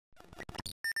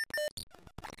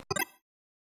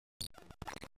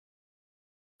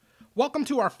Welcome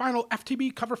to our final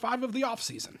FTB Cover 5 of the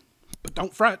offseason. But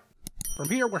don't fret. From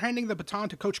here, we're handing the baton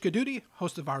to Coach Caduti,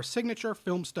 host of our signature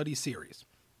film study series.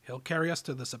 He'll carry us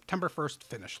to the September 1st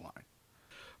finish line.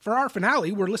 For our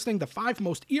finale, we're listing the 5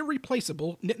 most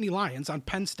irreplaceable Nittany Lions on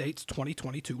Penn State's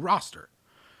 2022 roster.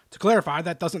 To clarify,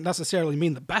 that doesn't necessarily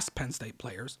mean the best Penn State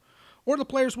players, or the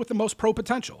players with the most pro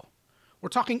potential. We're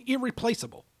talking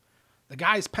irreplaceable. The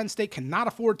guys Penn State cannot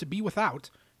afford to be without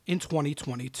in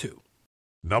 2022.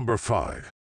 Number 5.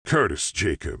 Curtis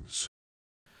Jacobs.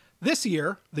 This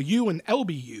year, the U in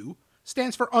LBU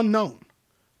stands for unknown,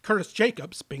 Curtis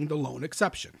Jacobs being the lone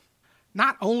exception.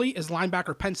 Not only is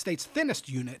linebacker Penn State's thinnest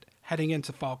unit heading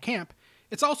into fall camp,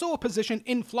 it's also a position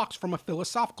in flux from a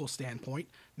philosophical standpoint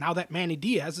now that Manny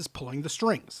Diaz is pulling the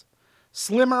strings.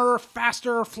 Slimmer,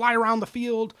 faster, fly around the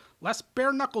field, less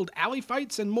bare-knuckled alley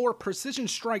fights, and more precision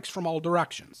strikes from all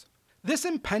directions. This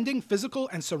impending physical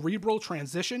and cerebral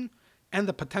transition, and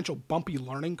the potential bumpy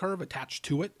learning curve attached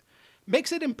to it,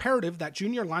 makes it imperative that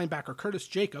junior linebacker Curtis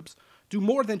Jacobs do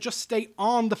more than just stay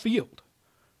on the field.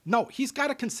 No, he's got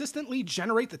to consistently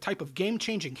generate the type of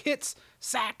game-changing hits,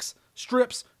 sacks,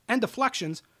 strips, and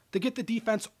deflections to get the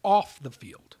defense off the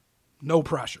field. No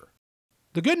pressure.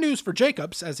 The good news for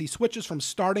Jacobs as he switches from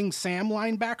starting Sam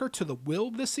linebacker to the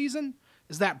Will this season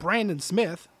is that Brandon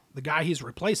Smith, the guy he's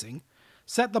replacing,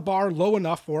 set the bar low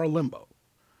enough for a limbo.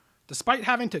 Despite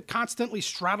having to constantly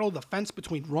straddle the fence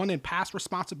between run and pass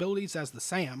responsibilities as the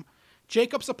Sam,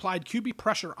 Jacobs applied QB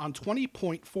pressure on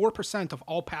 20.4% of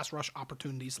all pass rush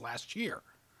opportunities last year.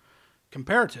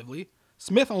 Comparatively,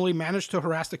 Smith only managed to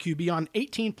harass the QB on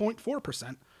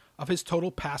 18.4% of his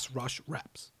total pass rush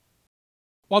reps.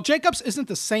 While Jacobs isn't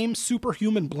the same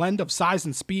superhuman blend of size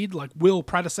and speed like Will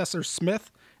predecessors Smith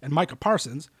and Micah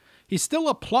Parsons, he's still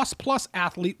a plus-plus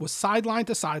athlete with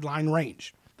sideline-to-sideline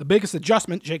range. The biggest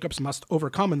adjustment Jacobs must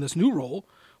overcome in this new role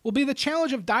will be the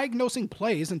challenge of diagnosing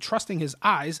plays and trusting his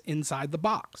eyes inside the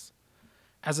box.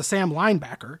 As a Sam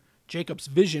linebacker, Jacobs'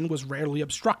 vision was rarely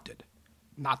obstructed.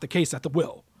 Not the case at the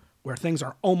Will, where things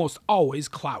are almost always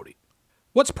cloudy.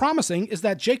 What's promising is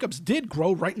that Jacobs did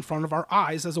grow right in front of our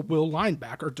eyes as a Will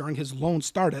linebacker during his lone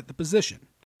start at the position.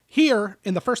 Here,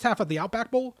 in the first half of the Outback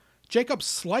Bowl, Jacobs'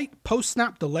 slight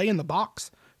post-snap delay in the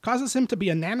box causes him to be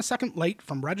a nanosecond late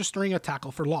from registering a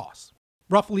tackle for loss.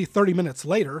 Roughly 30 minutes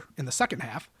later, in the second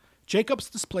half,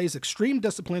 Jacobs displays extreme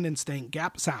discipline in staying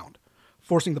gap sound,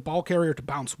 forcing the ball carrier to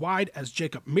bounce wide as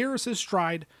Jacob mirrors his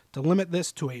stride to limit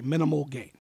this to a minimal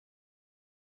gain.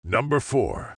 Number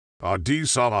 4.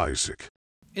 Adisa Isaac.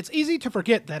 It's easy to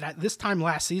forget that at this time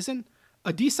last season,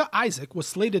 Adisa Isaac was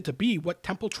slated to be what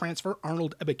Temple transfer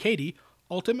Arnold Ebiketie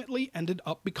ultimately ended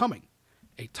up becoming.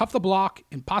 A tough-to-block,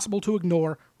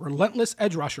 impossible-to-ignore, relentless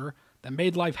edge rusher that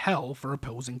made life hell for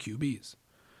opposing QBs.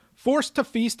 Forced to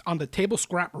feast on the table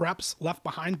scrap reps left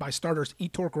behind by starters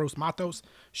Yetur Gross-Matos,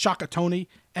 Shaka Toney,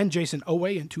 and Jason Owe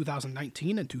in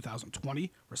 2019 and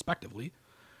 2020, respectively,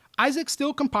 Isaac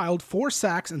still compiled 4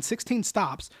 sacks and 16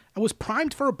 stops and was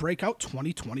primed for a breakout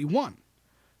 2021.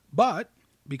 But,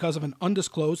 because of an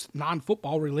undisclosed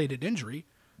non-football-related injury,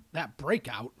 that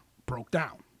breakout broke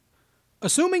down.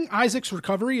 Assuming Isaac's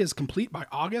recovery is complete by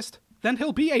August, then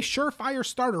he'll be a surefire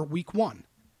starter week 1,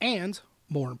 and,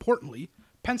 more importantly,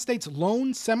 Penn State's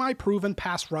lone semi-proven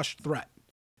pass rush threat.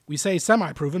 We say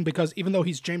semi-proven because even though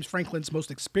he's James Franklin's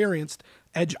most experienced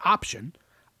edge option,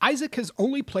 Isaac has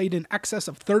only played in excess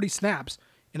of 30 snaps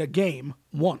in a game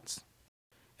once.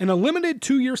 In a limited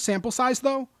 2-year sample size,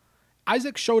 though,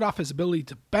 Isaac showed off his ability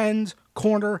to bend,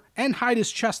 corner, and hide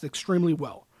his chest extremely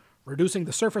well, reducing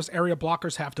the surface area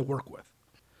blockers have to work with.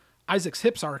 Isaac's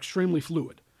hips are extremely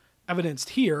fluid, evidenced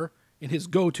here in his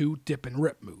go-to dip and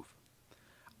rip move.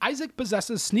 Isaac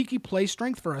possesses sneaky play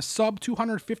strength for a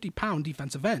sub-250-pound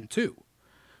defensive end, too,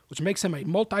 which makes him a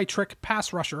multi-trick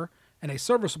pass rusher and a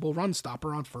serviceable run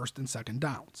stopper on first and second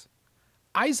downs.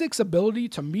 Isaac's ability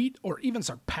to meet or even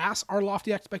surpass our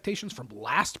lofty expectations from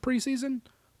last preseason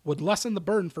would lessen the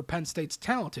burden for Penn State's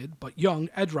talented but young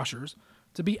edge rushers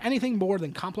to be anything more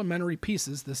than complementary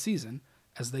pieces this season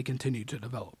as they continue to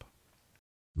develop.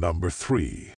 Number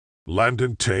 3.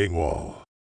 Landon Tengwall.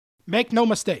 Make no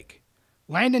mistake,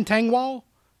 Landon Tengwall,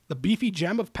 the beefy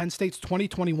gem of Penn State's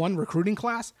 2021 recruiting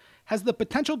class, has the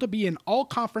potential to be an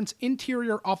all-conference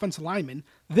interior offensive lineman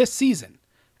this season,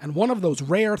 and one of those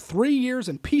rare 3 years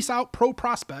and peace-out pro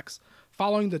prospects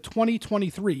following the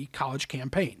 2023 college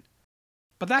campaign.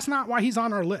 But that's not why he's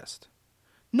on our list.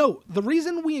 No, the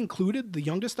reason we included the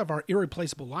youngest of our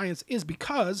irreplaceable Lions is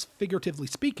because, figuratively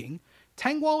speaking,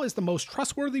 Tengwall is the most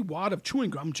trustworthy wad of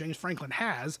chewing gum James Franklin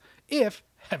has if,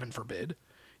 heaven forbid,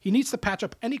 he needs to patch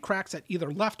up any cracks at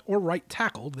either left or right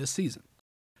tackle this season.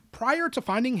 prior to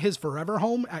finding his forever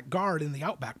home at guard in the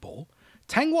Outback Bowl,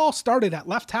 Tengwall started at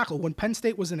left tackle when Penn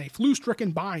State was in a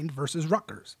flu-stricken bind versus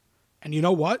Rutgers. And you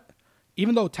know what?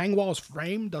 Even though Tengwall's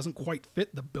frame doesn't quite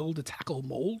fit the build-to-tackle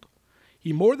mold,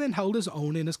 he more than held his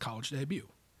own in his college debut.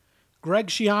 Greg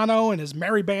Schiano and his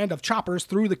merry band of choppers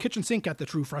threw the kitchen sink at the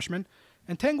true freshman,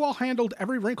 and Tengwall handled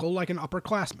every wrinkle like an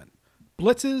upperclassman.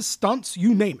 Blitzes, stunts,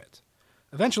 you name it.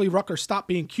 Eventually, Rutgers stopped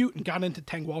being cute and got into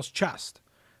Tengwall's chest,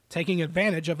 taking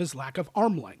advantage of his lack of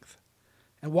arm length.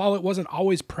 And while it wasn't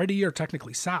always pretty or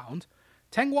technically sound,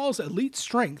 Tengwall's elite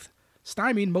strength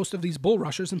stymied most of these bull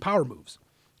rushers and power moves,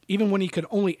 even when he could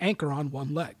only anchor on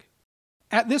one leg.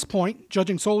 At this point,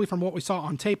 judging solely from what we saw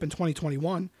on tape in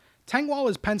 2021, Tengwall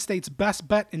is Penn State's best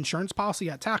bet insurance policy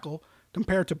at tackle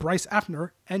compared to Bryce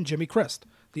Effner and Jimmy Christ,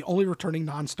 the only returning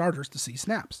non-starters to see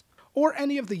snaps, or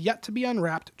any of the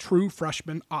yet-to-be-unwrapped true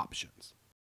freshman options.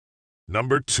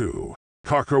 Number 2.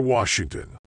 Parker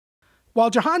Washington. While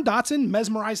Jahan Dotson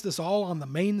mesmerized us all on the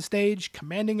main stage,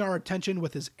 commanding our attention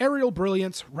with his aerial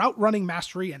brilliance, route-running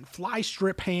mastery, and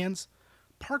fly-strip hands,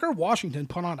 Parker Washington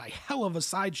put on a hell of a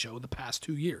sideshow the past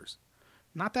 2 years.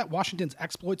 Not that Washington's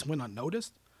exploits went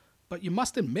unnoticed, but you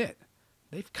must admit,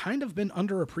 they've kind of been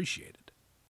underappreciated.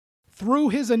 Through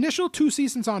his initial 2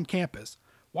 seasons on campus,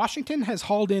 Washington has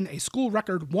hauled in a school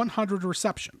record 100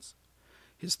 receptions.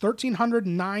 His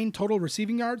 1,309 total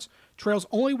receiving yards trails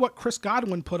only what Chris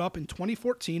Godwin put up in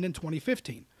 2014 and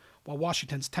 2015, while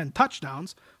Washington's 10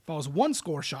 touchdowns falls 1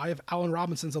 score shy of Allen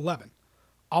Robinson's 11,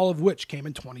 all of which came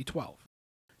in 2012.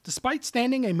 Despite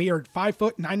standing a mere 5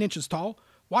 foot 9 inches tall,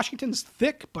 Washington's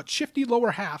thick but shifty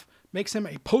lower half makes him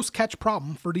a post-catch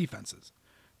problem for defenses.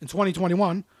 In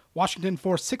 2021, Washington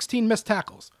forced 16 missed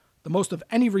tackles, the most of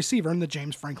any receiver in the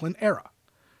James Franklin era.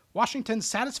 Washington's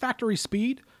satisfactory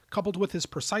speed, coupled with his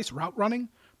precise route running,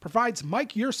 provides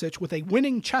Mike Yurcich with a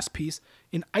winning chess piece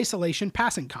in isolation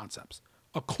passing concepts,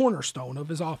 a cornerstone of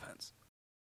his offense.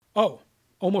 Oh,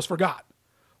 almost forgot.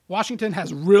 Washington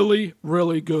has really,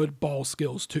 really good ball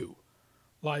skills too,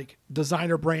 like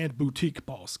designer brand boutique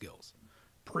ball skills,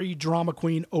 pre-drama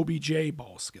queen OBJ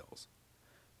ball skills.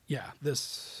 Yeah,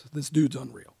 this dude's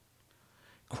unreal.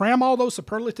 Cram all those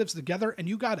superlatives together and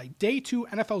you got a day 2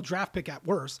 NFL draft pick at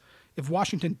worst if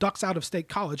Washington ducks out of State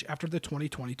College after the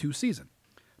 2022 season.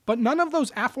 But none of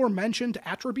those aforementioned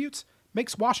attributes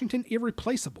makes Washington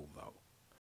irreplaceable, though.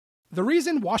 The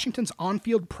reason Washington's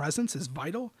on-field presence is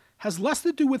vital has less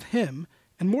to do with him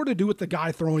and more to do with the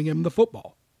guy throwing him the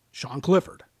football, Sean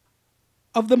Clifford.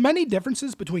 Of the many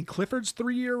differences between Clifford's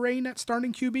 3-year reign at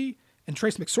starting QB and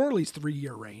Trace McSorley's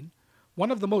 3-year reign, one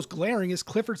of the most glaring is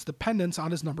Clifford's dependence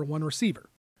on his number 1 receiver,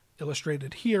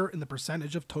 illustrated here in the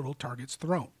percentage of total targets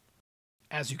thrown.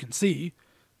 As you can see,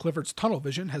 Clifford's tunnel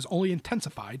vision has only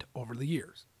intensified over the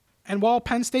years. And while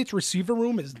Penn State's receiver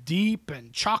room is deep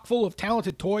and chock full of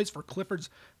talented toys for Clifford's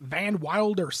Van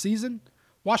Wilder season,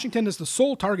 Washington is the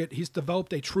sole target he's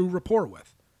developed a true rapport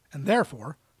with, and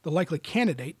therefore the likely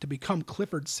candidate to become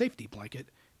Clifford's safety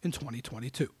blanket in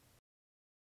 2022.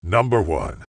 Number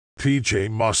 1. PJ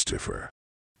Mustipher.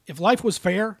 If life was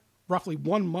fair, roughly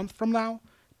 1 month from now,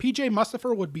 PJ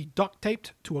Mustipher would be duct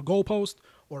taped to a goalpost,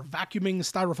 or vacuuming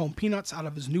styrofoam peanuts out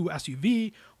of his new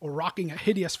SUV, or rocking a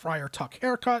hideous Friar Tuck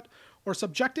haircut, or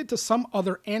subjected to some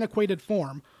other antiquated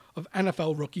form of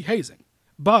NFL rookie hazing.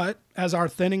 But, as our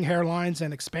thinning hairlines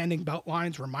and expanding belt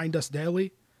lines remind us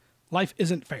daily, life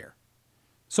isn't fair.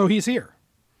 So he's here,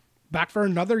 back for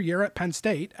another year at Penn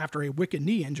State after a wicked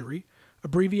knee injury,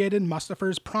 abbreviated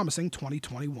Mustipher's promising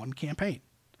 2021 campaign.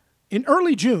 In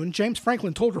early June, James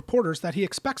Franklin told reporters that he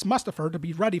expects Mustipher to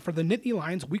be ready for the Nittany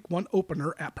Lions Week 1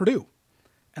 opener at Purdue.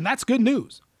 And that's good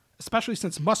news, especially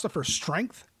since Mustipher's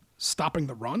strength, stopping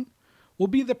the run, will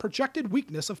be the projected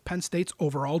weakness of Penn State's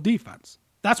overall defense.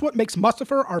 That's what makes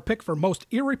Mustipher our pick for most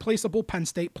irreplaceable Penn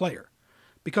State player.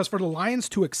 Because for the Lions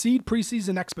to exceed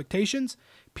preseason expectations,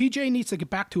 PJ needs to get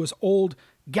back to his old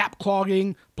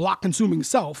gap-clogging, block-consuming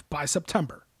self by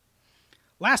September.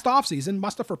 Last offseason,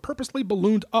 Mustipher purposely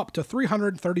ballooned up to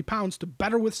 330 pounds to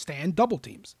better withstand double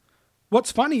teams.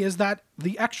 What's funny is that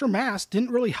the extra mass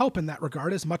didn't really help in that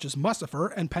regard as much as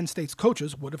Mustipher and Penn State's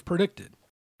coaches would have predicted.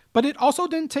 But it also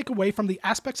didn't take away from the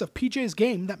aspects of PJ's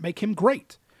game that make him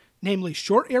great, namely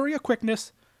short area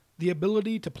quickness, the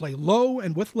ability to play low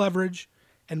and with leverage,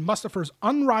 and Mustipher's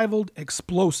unrivaled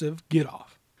explosive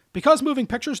get-off. Because moving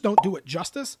pictures don't do it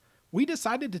justice, we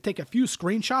decided to take a few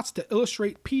screenshots to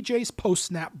illustrate PJ's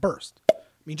post-snap burst. I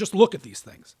mean, just look at these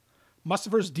things.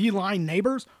 Mustipher's D-line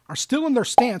neighbors are still in their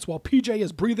stance while PJ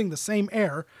is breathing the same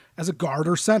air as a guard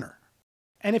or center.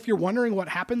 And if you're wondering what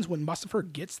happens when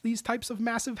Mustipher gets these types of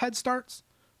massive head starts,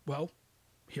 well,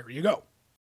 here you go.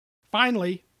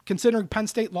 Finally, considering Penn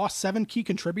State lost 7 key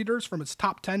contributors from its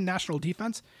top 10 national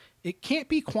defense, it can't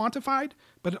be quantified,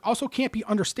 but it also can't be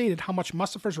understated how much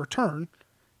Mustipher's return,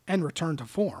 and return to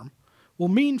form, will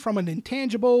mean from an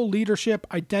intangible leadership,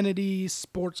 identity,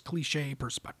 sports cliche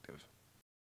perspective.